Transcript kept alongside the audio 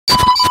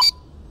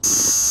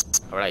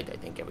Alright, I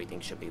think everything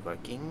should be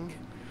working.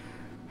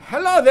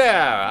 Hello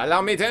there!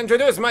 Allow me to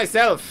introduce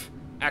myself!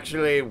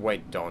 Actually,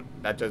 wait, don't.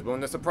 That just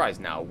ruined the surprise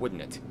now,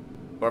 wouldn't it?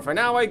 But for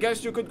now, I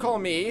guess you could call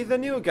me the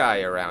new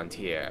guy around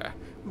here.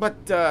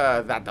 But,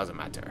 that doesn't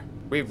matter.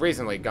 We've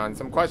recently gotten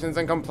some questions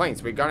and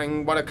complaints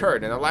regarding what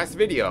occurred in the last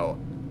video.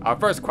 Our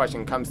first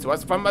question comes to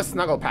us from a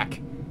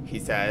Snugglepack. He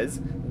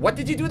says, "What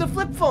did you do to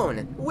Flip Phone?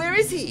 Where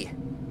is he?"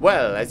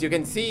 Well, as you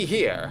can see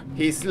here,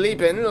 he's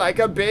sleeping like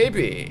a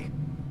baby.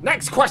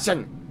 Next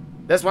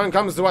question! This one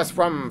comes to us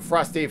from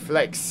Frosty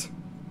Flakes.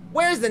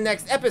 Where's the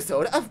next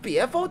episode of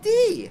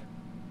BFOD?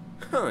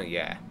 Oh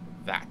yeah,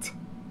 that.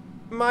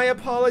 My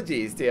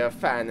apologies, dear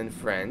fan and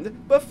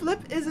friend, but Flip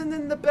isn't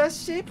in the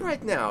best shape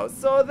right now,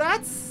 so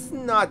that's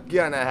not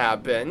gonna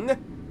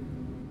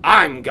happen.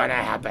 I'm gonna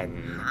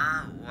happen.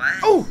 What?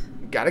 Oh,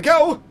 gotta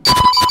go!